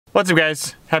What's up,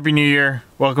 guys? Happy New Year.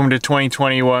 Welcome to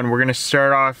 2021. We're gonna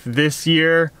start off this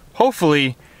year,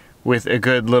 hopefully, with a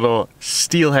good little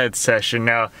steelhead session.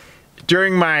 Now,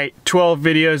 during my 12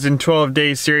 videos in 12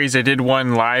 days series, I did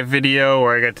one live video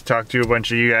where I got to talk to a bunch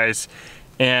of you guys.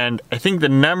 And I think the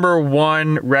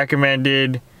 #1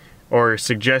 recommended or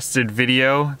suggested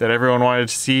video that everyone wanted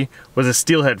to see was a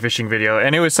steelhead fishing video.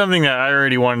 And it was something that I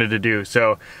already wanted to do.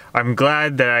 So I'm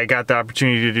glad that I got the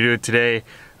opportunity to do it today.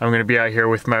 I'm gonna be out here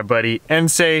with my buddy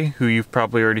Ensei, who you've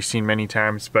probably already seen many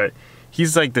times, but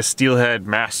he's like the steelhead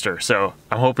master. So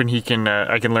I'm hoping he can,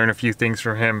 I can learn a few things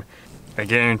from him. I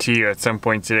guarantee you at some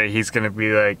point today, he's gonna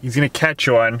be like, he's gonna catch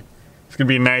one. It's gonna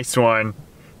be a nice one.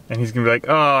 And he's gonna be like,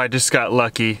 oh, I just got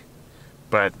lucky.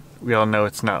 But we all know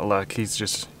it's not luck. He's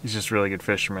just a really good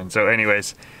fisherman. So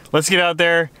anyways, let's get out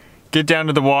there, get down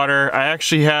to the water. I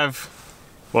actually have,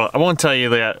 well, I won't tell you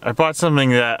that. I bought something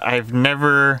that I've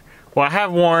never, well, I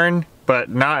have worn, but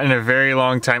not in a very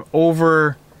long time.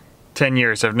 Over 10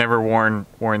 years, I've never worn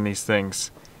these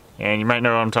things. And you might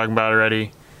know what I'm talking about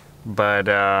already. But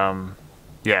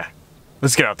yeah,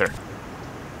 let's get out there.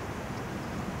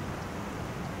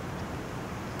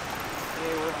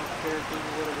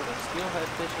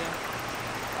 Fishing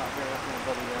out here with my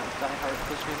buddy Die Hard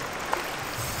Fishing.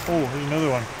 Oh, here's another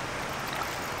one.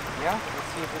 Yeah, let's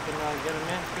see if we can get him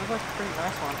in. Feels like a pretty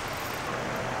nice one.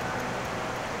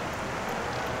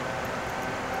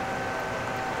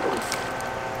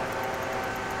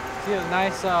 See a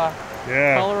nice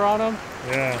color on him?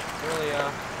 Yeah. Really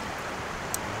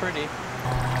pretty.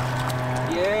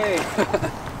 Yay!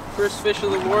 First fish of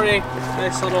the morning.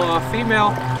 Nice little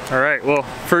female. All right, well,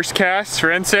 first cast for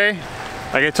Ensei.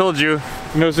 Like I told you,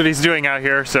 he knows what he's doing out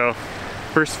here, so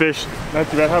first fish, not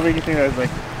too bad. How big do you think that is, like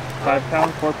 5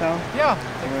 pounds, 4 pounds? Yeah,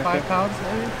 like 5 pounds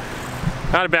maybe.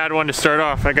 Not a bad one to start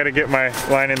off. I gotta get my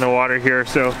line in the water here,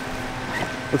 so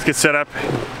let's get set up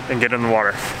and get in the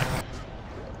water.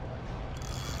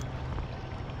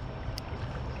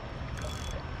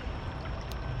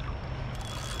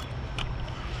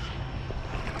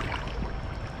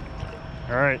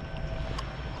 All right,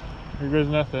 here goes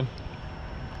nothing.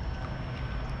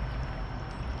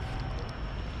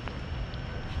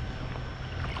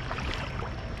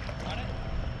 I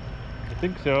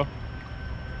think so. There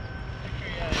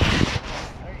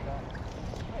you go.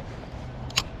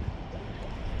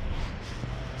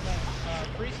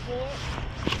 Free spool it.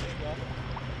 There you go.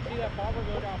 See that bobber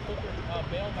go down, put your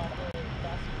bail down there as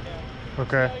fast as you can.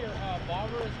 Okay. See how your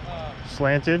bobber is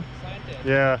Slanted? slanted.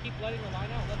 Yeah. Keep letting the line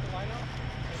out. Let the line out. There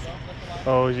you go. Let the line out.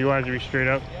 Oh, you want it to be straight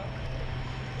up? Yep.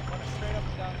 Let it straight up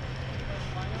and down. Let the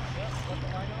line out. Yep. Let the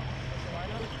line out. Let the line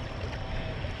out.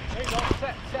 And there you go.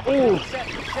 Set. Ooh. Set.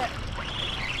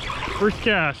 First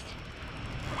cast.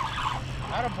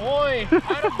 Attaboy!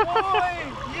 Attaboy!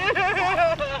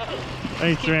 Yeah!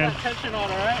 Thanks, Keep man. that tension on,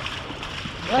 alright?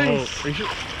 Oh, Nice! are you sure?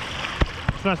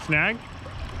 It's not snag?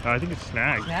 I think it's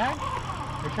snag. Snag?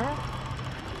 You sure?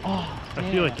 Oh, I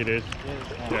feel like it is. It is,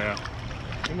 Yeah.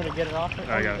 I'm gonna get it off it.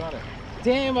 I you got it.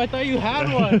 Damn, I thought you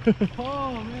had one!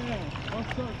 Oh, man. I'm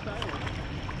so excited.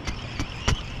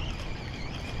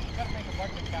 Gotta make a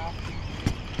bunch of cow.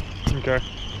 Okay.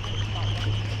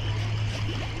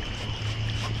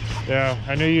 Yeah,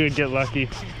 I knew you would get lucky.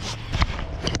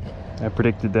 I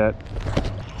predicted that.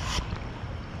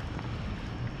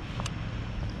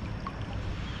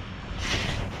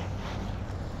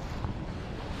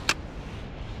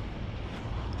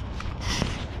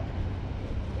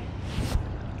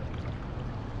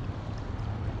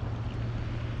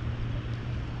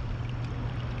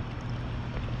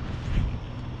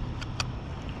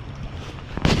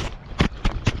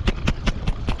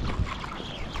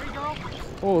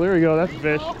 Oh, there we go. That's a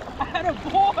fish.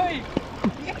 Attaboy!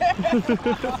 Yeah! Keep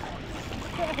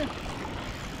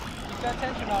that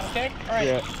tension on, okay? Alright,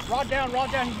 Yeah. rod down,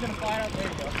 he's gonna fly out. There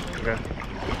you go. Okay.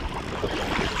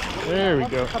 There we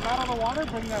Once go. you come out on the water,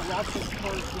 bring that rod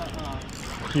towards the,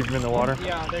 Keep him in the water?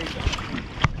 yeah, there you go.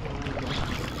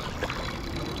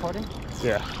 You recording?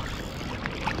 Yeah.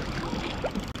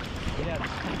 Yeah.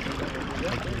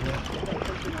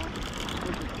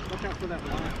 Watch out for that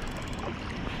line.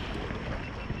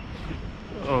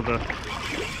 Oh, the...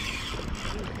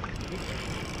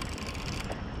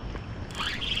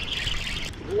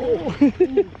 Oh.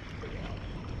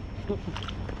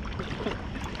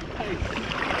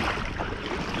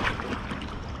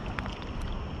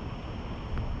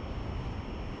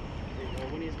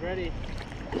 When he's ready,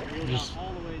 Just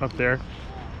up there.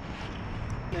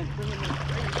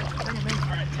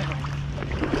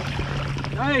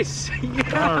 Nice!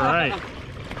 Yeah. All right.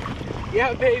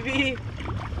 Yeah, baby.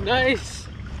 Nice.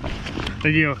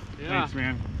 Thank you. Yeah. Thanks,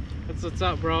 man. That's what's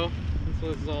up, bro. That's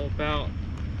what it's all about.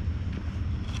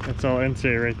 That's all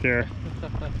NC right there.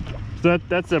 So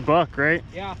that's a buck, right?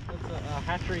 Yeah, that's a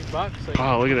hatchery buck. So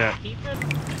oh, look at that. Keep it.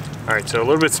 All right, so a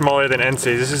little bit smaller than NC.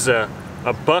 This is a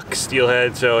buck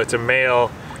steelhead, so it's a male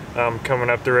coming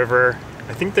up the river.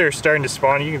 I think they're starting to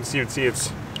spawn. You can see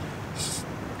it's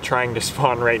trying to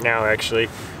spawn right now, actually.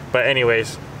 But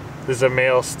anyways, this is a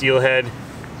male steelhead.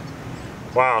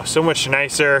 Wow, so much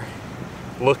nicer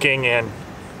looking and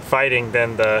fighting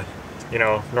than the, you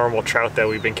know, normal trout that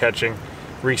we've been catching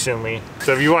recently.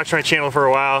 So if you watch my channel for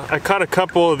a while, I caught a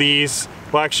couple of these,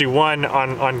 well actually one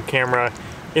on camera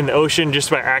in the ocean just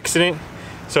by accident.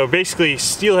 So basically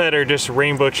steelhead are just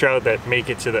rainbow trout that make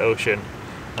it to the ocean.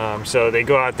 So they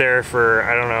go out there for,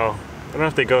 I don't know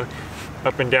if they go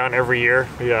up and down every year.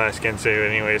 Yeah, I can't say, but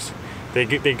anyways. They're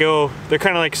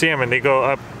kind of like salmon. They go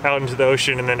up out into the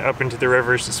ocean and then up into the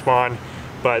rivers to spawn.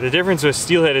 But the difference with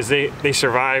steelhead is they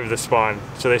survive the spawn.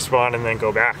 So they spawn and then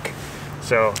go back.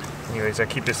 So anyways, I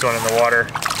keep this one in the water.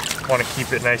 I want to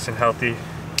keep it nice and healthy.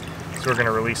 So we're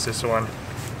gonna release this one.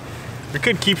 We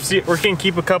can keep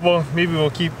a couple. Maybe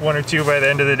we'll keep one or two by the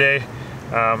end of the day.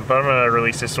 But I'm gonna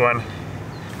release this one.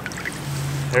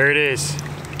 There it is,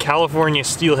 California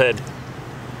steelhead.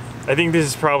 I think this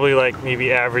is probably like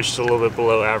maybe average to a little bit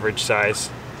below average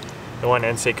size. The one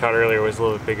NC caught earlier was a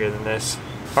little bit bigger than this.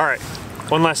 All right,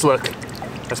 one last look.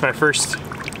 That's my first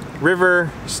river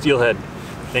steelhead.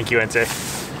 Thank you, NC. Yeah,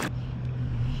 just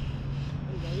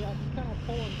kind of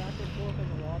pulling back and forth in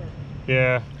the water.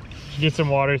 Yeah, get some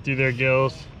water through their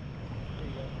gills. There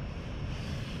you go.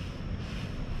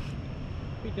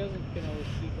 If he doesn't, you can always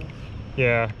keep him.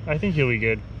 Yeah, I think he'll be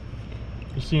good.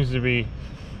 He seems to be,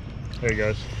 there he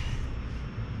goes.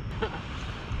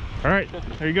 All right,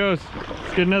 there he goes.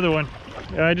 Let's get another one.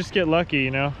 I just get lucky,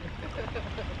 you know.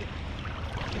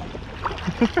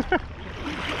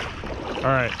 All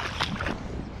right.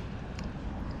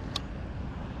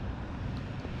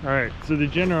 All right, so the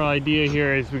general idea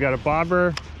here is we got a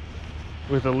bobber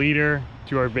with a leader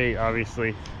to our bait,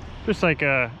 obviously. Just like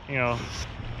a, you know,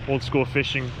 old school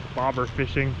fishing, bobber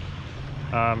fishing.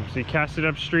 So you cast it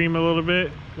upstream a little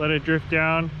bit, let it drift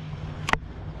down.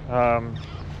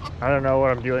 I don't know what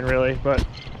I'm doing really, but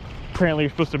apparently you're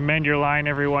supposed to mend your line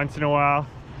every once in a while,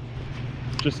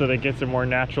 just so that it gets a more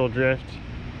natural drift.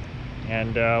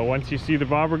 And once you see the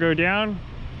bobber go down,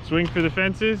 swing for the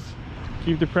fences,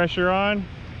 keep the pressure on,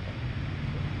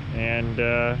 and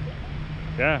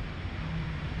yeah,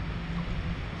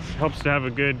 it helps to have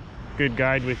a good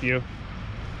guide with you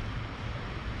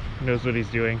who knows what he's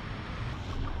doing.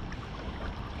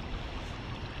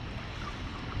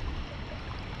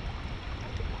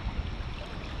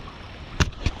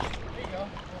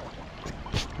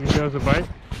 He goes a bite.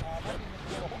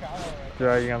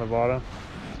 Dragging on the bottom.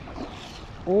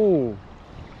 Oh.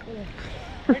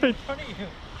 Right in front of you.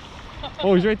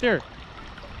 Oh, he's right there.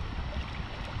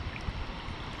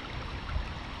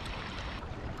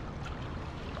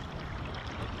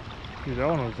 Dude, that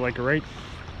one was like right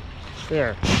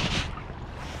there.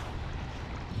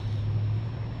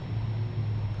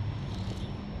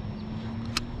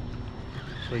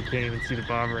 So you can't even see the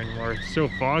bobber anymore. It's so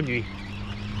foggy.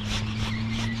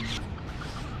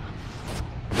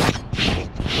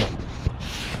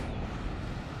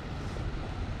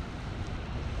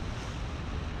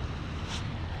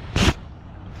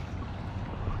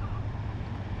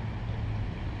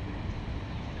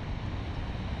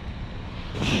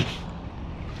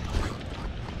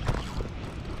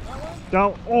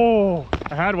 No, oh,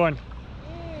 I had one.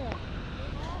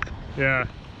 Yeah.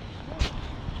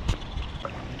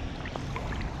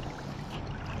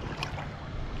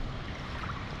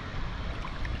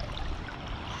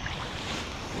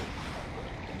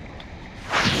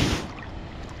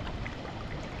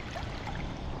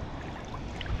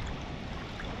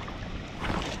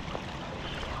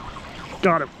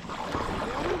 Got him.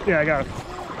 Yeah, I got him.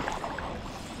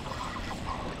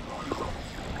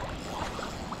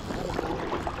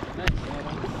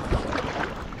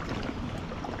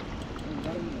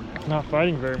 Not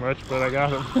fighting very much, but I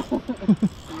got him. Yeah,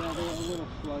 they're a little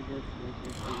sluggish.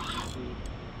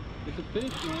 It's a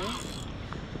fish, man.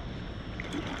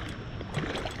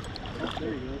 Oh,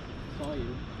 there he goes. Saw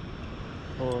you.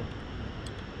 Oh,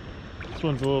 this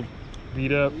one's a little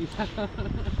beat up. Got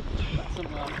some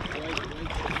white.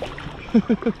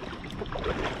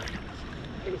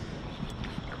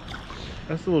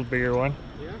 That's a little bigger one.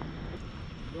 Yeah?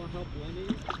 You want help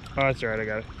blending? Oh, that's alright, I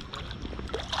got it.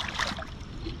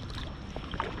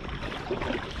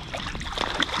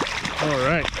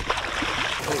 Alright.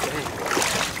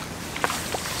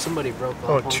 Somebody broke off.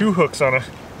 Oh, two hooks on a...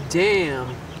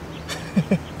 Damn.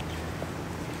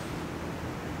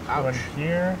 One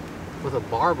here. With a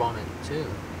barb on it too.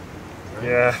 Right?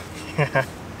 Yeah.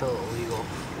 Still illegal.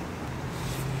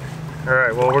 All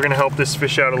right, well, we're gonna help this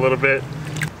fish out a little bit.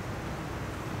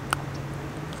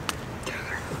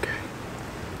 Okay.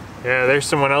 Yeah, there's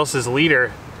someone else's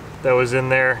leader that was in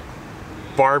there.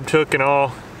 Barbed hook and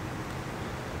all.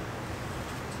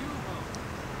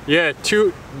 Yeah,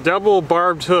 double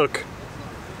barbed hook.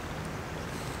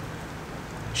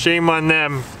 Shame on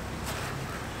them.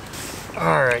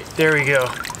 All right, there we go.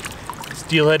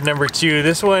 Steelhead number 2.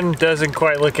 This one doesn't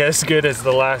quite look as good as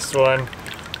the last one.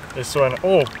 This one,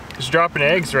 oh, it's dropping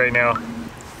eggs right now.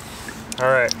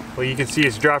 All right, well, you can see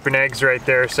it's dropping eggs right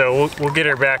there, so we'll get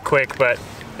her back quick. But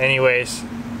anyways,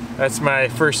 that's my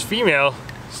first female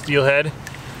steelhead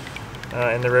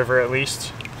in the river, at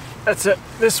least. That's it.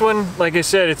 This one, like I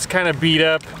said, it's kind of beat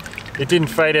up. It didn't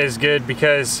fight as good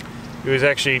because it was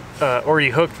actually already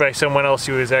hooked by someone else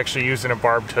who was actually using a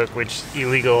barbed hook, which is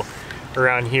illegal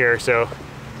around here. So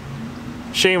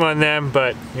shame on them,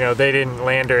 but you know, they didn't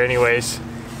land her anyways.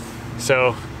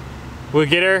 So we'll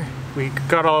get her. We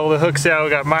got all the hooks out.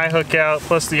 We got my hook out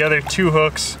plus the other 2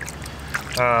 hooks,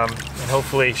 and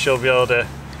hopefully she'll be able to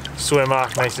swim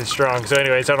off nice and strong. So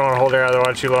anyways, I don't want to hold her out of the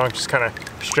water too long. Just kind of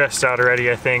stressed out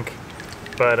already, I think.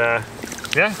 But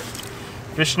yeah,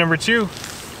 fish number 2.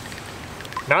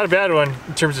 Not a bad one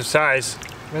in terms of size.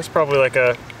 That's probably like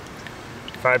a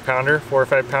 5-pounder, 4 or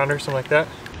 5-pounder, something like that.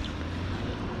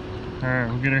 All right,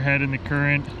 we'll get her head in the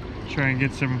current, try and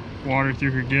get some water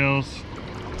through her gills.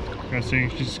 I was saying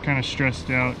she's kind of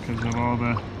stressed out because of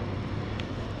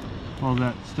all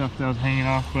that stuff that was hanging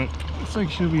off, but looks like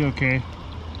she'll be okay.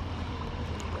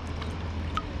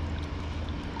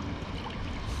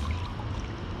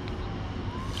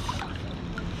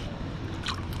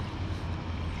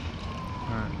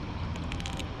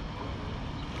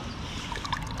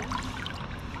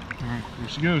 Alright, there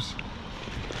she goes.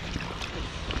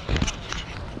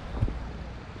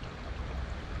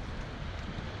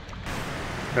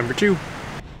 Number 2.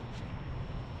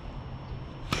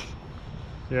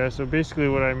 Yeah, so basically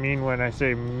what I mean when I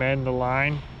say mend the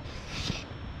line,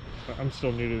 I'm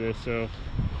still new to this, so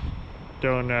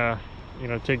don't you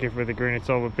know, take it with a grain of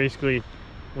salt, but basically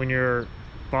when your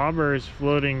bobber is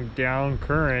floating down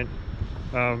current,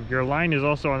 your line is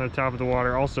also on the top of the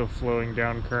water, also flowing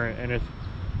down current, and if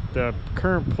the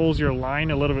current pulls your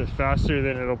line a little bit faster,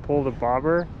 then it'll pull the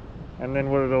bobber, and then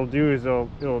what it'll do is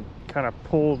it'll kind of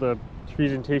pull the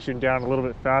presentation down a little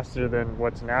bit faster than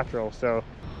what's natural. So,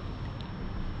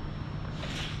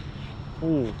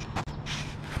 ooh,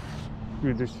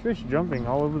 dude, there's fish jumping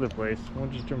all over the place. We'll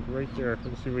just jump right there.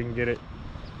 Let's see if we can get it.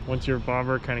 Once your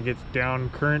bobber kind of gets down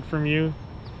current from you,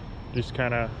 just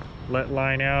kind of let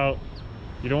line out.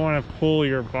 You don't want to pull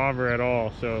your bobber at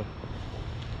all, so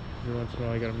every once in a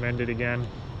while you gotta mend it again.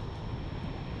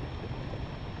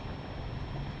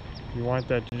 You want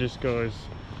that to just go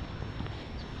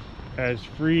as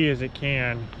free as it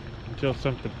can until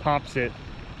something pops it,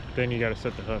 then you gotta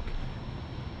set the hook.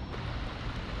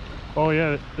 Oh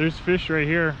yeah, there's fish right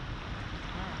here.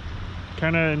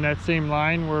 Kind of in that same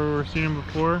line where we were seeing them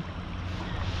before.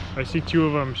 I see 2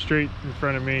 of them straight in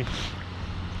front of me.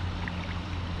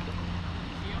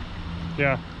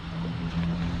 Yeah.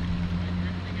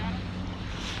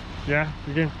 Yeah,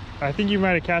 you can. I think you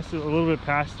might have cast it a little bit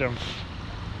past them.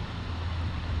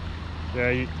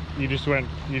 Yeah, you just went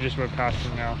past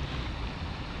them now.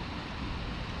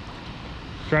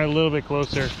 Try a little bit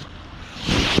closer.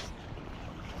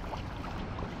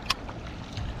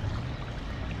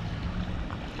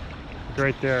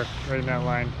 Right there, right in that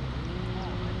line.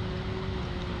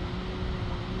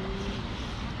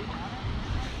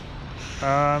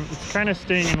 It's kind of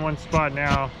staying in one spot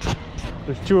now.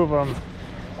 There's 2 of them.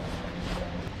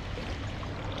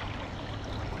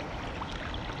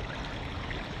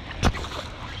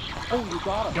 Oh, you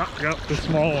got him. Yep, the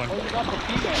small one. Oh, you got the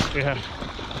female. Yeah.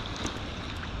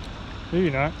 Maybe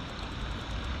not.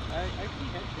 I see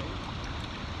head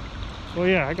shape. Well,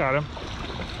 yeah, I got him.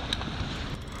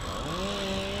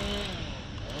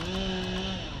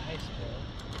 Nice, bro.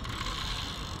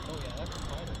 Oh yeah, that's a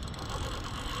fighter.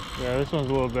 Yeah, this one's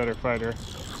a little better fighter.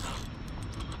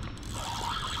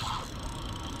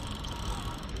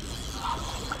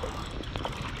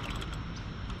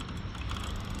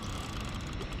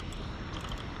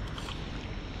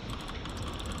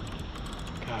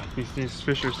 God, these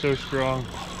fish are so strong.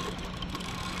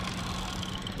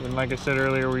 And like I said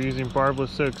earlier, we're using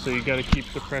barbless hooks, so you got to keep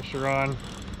the pressure on,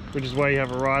 which is why you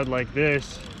have a rod like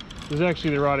this. This is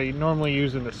actually the rod I normally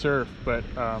use in the surf, but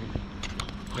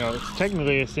you know, it's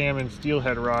technically a salmon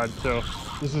steelhead rod, so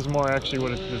this is more actually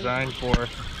what it's designed for.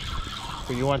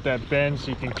 but you want that bend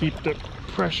so you can keep the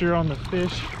pressure on the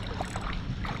fish.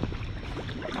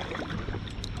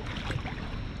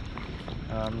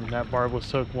 That barbless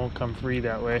hook won't come free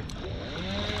that way.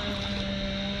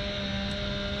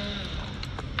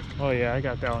 Oh yeah, I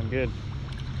got that one good.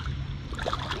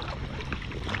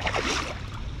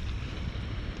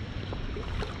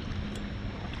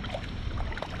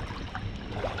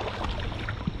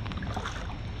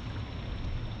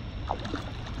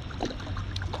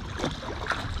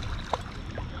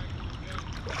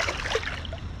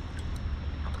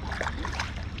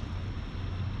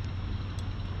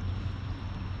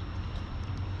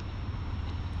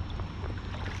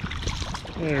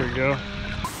 There we go.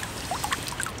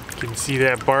 You can see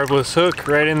that barbless hook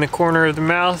right in the corner of the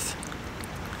mouth.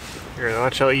 Here,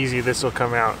 watch how easy this will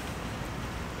come out.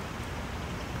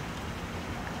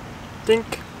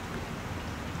 Dink.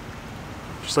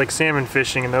 Just like salmon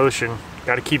fishing in the ocean.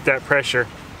 Got to keep that pressure.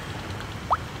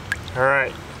 All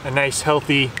right, a nice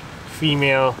healthy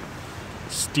female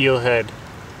steelhead.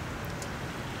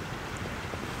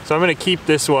 So I'm gonna keep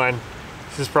this one.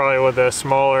 This is probably one of the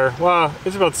smaller, well,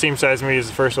 it's about the same size maybe as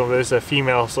the first one, but it's a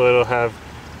female, so it'll have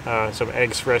some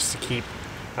eggs for us to keep.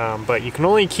 But you can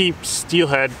only keep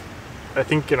steelhead, I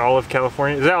think, in all of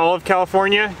California. Is that all of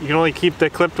California? You can only keep the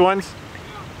clipped ones?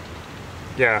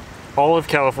 Yeah, all of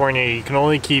California, you can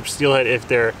only keep steelhead if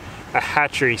they're a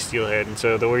hatchery steelhead. And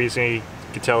so the reason you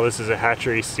can tell this is a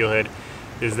hatchery steelhead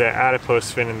is the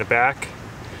adipose fin in the back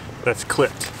that's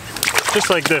clipped. Just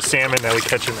like the salmon that we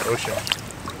catch in the ocean.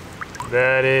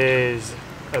 That is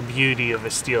a beauty of a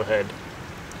steelhead.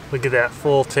 Look at that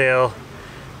full tail.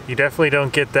 You definitely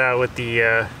don't get that with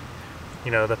the,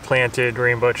 you know, the planted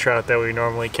rainbow trout that we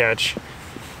normally catch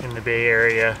in the Bay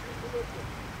Area.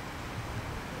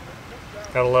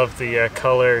 Gotta love the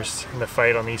colors and the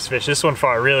fight on these fish. This one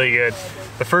fought really good.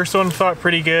 The first one fought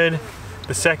pretty good.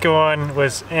 The second one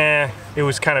was it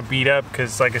was kind of beat up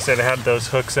because, like I said, it had those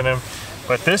hooks in him.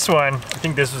 But this one, I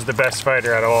think this was the best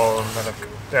fighter out of all of them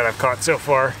that I've caught so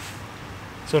far.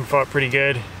 This one fought pretty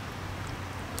good.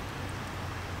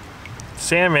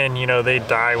 Salmon, you know, they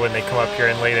die when they come up here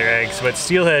and lay their eggs, but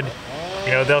steelhead,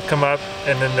 you know, they'll come up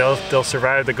and then they'll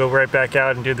survive. They go right back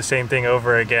out and do the same thing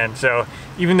over again. So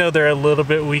even though they're a little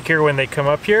bit weaker when they come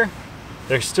up here,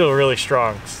 they're still really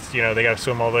strong. You know, they got to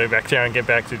swim all the way back down and get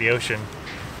back to the ocean.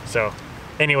 So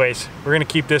anyways, we're gonna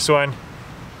keep this one.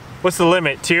 What's the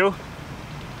limit? 2?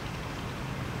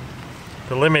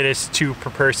 The limit is 2 per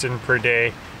person per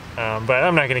day, but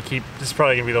I'm not gonna keep, this is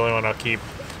probably gonna be the only one I'll keep.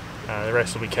 The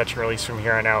rest will be catch and release from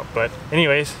here on out. But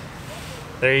anyways,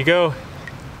 there you go.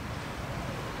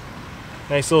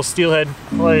 Nice little steelhead,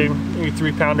 probably maybe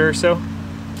 3-pounder or so,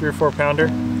 3 or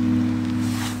 4-pounder.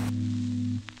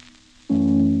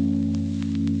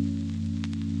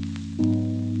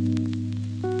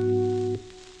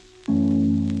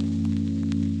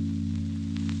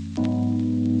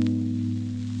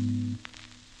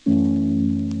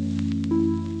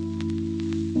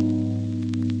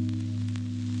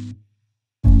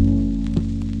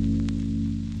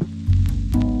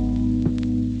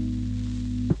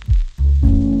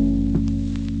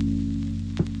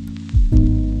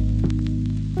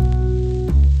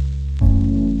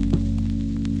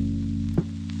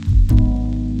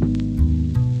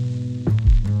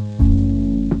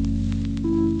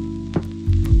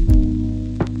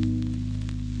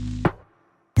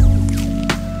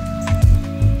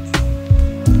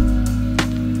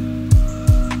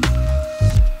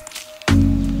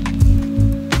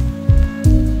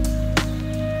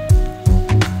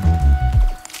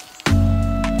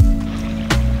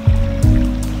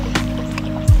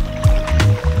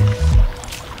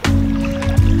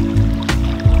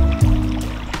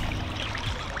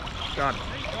 Got it.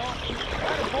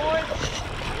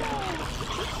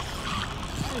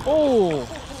 Oh!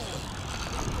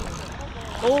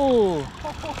 Oh!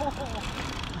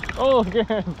 Oh,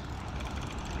 again!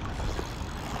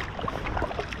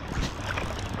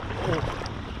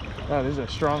 Wow, this is a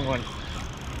strong one.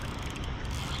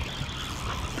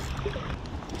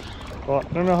 Well,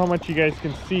 I don't know how much you guys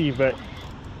can see, but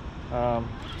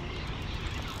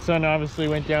sun obviously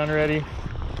went down already.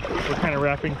 We're kind of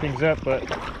wrapping things up, but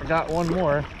I got one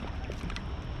more.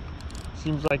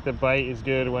 Seems like the bite is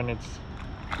good when it's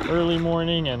early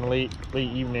morning and late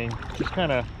evening. Just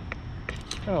kind of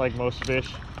like most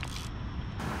fish.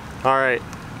 All right,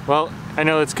 well, I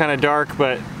know it's kind of dark,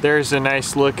 but there's a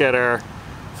nice look at our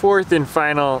 4th and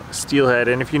final steelhead.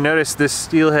 And if you notice, this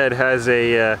steelhead has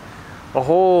a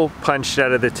hole punched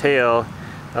out of the tail.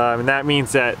 And that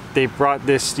means that they brought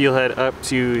this steelhead up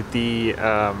to the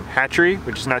hatchery,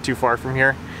 which is not too far from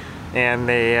here, and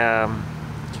they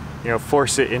you know,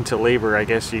 force it into labor, I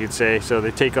guess you could say. So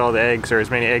they take all the eggs, or as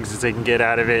many eggs as they can get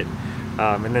out of it,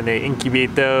 and then they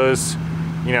incubate those,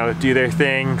 you know, do their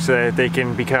thing so that they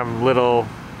can become little,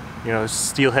 you know,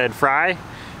 steelhead fry,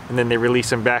 and then they release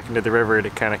them back into the river to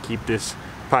kind of keep this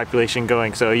population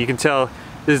going. So you can tell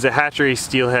this is a hatchery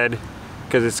steelhead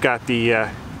because it's got the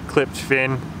clipped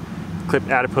fin, clipped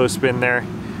adipose fin there.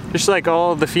 Just like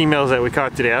all the females that we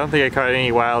caught today. I don't think I caught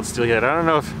any wild steelhead. I don't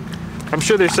know if, I'm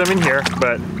sure there's some in here,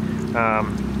 but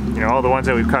you know, all the ones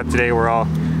that we've caught today were all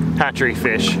hatchery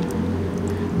fish.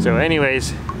 So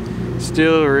anyways,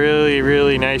 still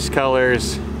really nice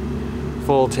colors,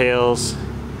 full tails,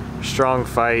 strong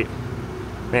fight.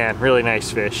 Man, really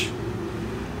nice fish.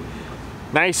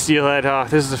 Nice steelhead. Oh,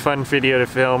 this is a fun video to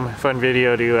film, fun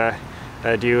video to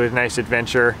do, a nice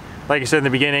adventure. Like I said in the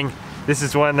beginning, this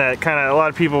is one that kind of a lot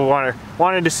of people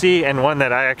wanted to see, and one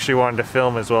that I actually wanted to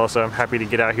film as well, so I'm happy to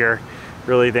get out here.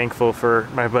 Really thankful for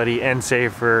my buddy Ensei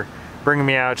for bringing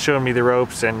me out, showing me the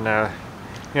ropes, and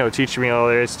you know, teaching me all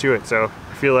there is to it. So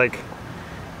I feel like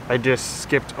I just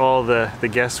skipped all the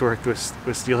guesswork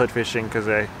with steelhead fishing because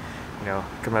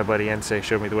my buddy Ensei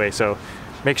showed me the way. So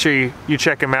make sure you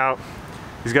check him out.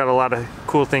 He's got a lot of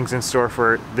cool things in store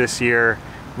for this year,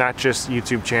 not just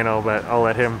YouTube channel, but I'll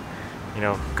let him, you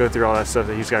know, go through all that stuff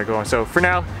that he's got going. So for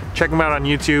now, check him out on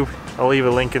YouTube. I'll leave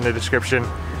a link in the description.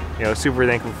 You know, super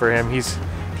thankful for him. He's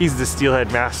the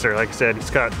steelhead master. Like I said, he's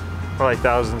got probably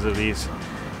thousands of these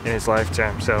in his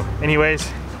lifetime. So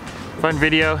anyways, fun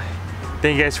video.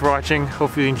 Thank you guys for watching.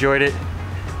 Hopefully you enjoyed it.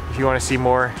 If you want to see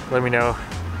more, let me know.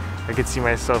 I could see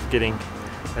myself getting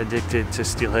addicted to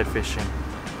steelhead fishing.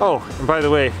 Oh, and by the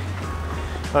way,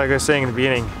 like I was saying in the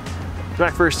beginning, it's my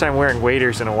first time wearing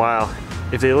waders in a while.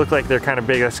 If they look like they're kind of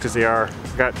big, that's because they are.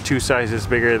 I got 2 sizes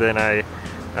bigger than I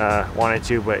wanted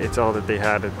to, but it's all that they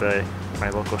had at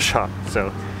my local shop.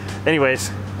 So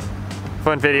anyways,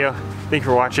 fun video. Thank you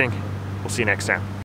for watching. We'll see you next time.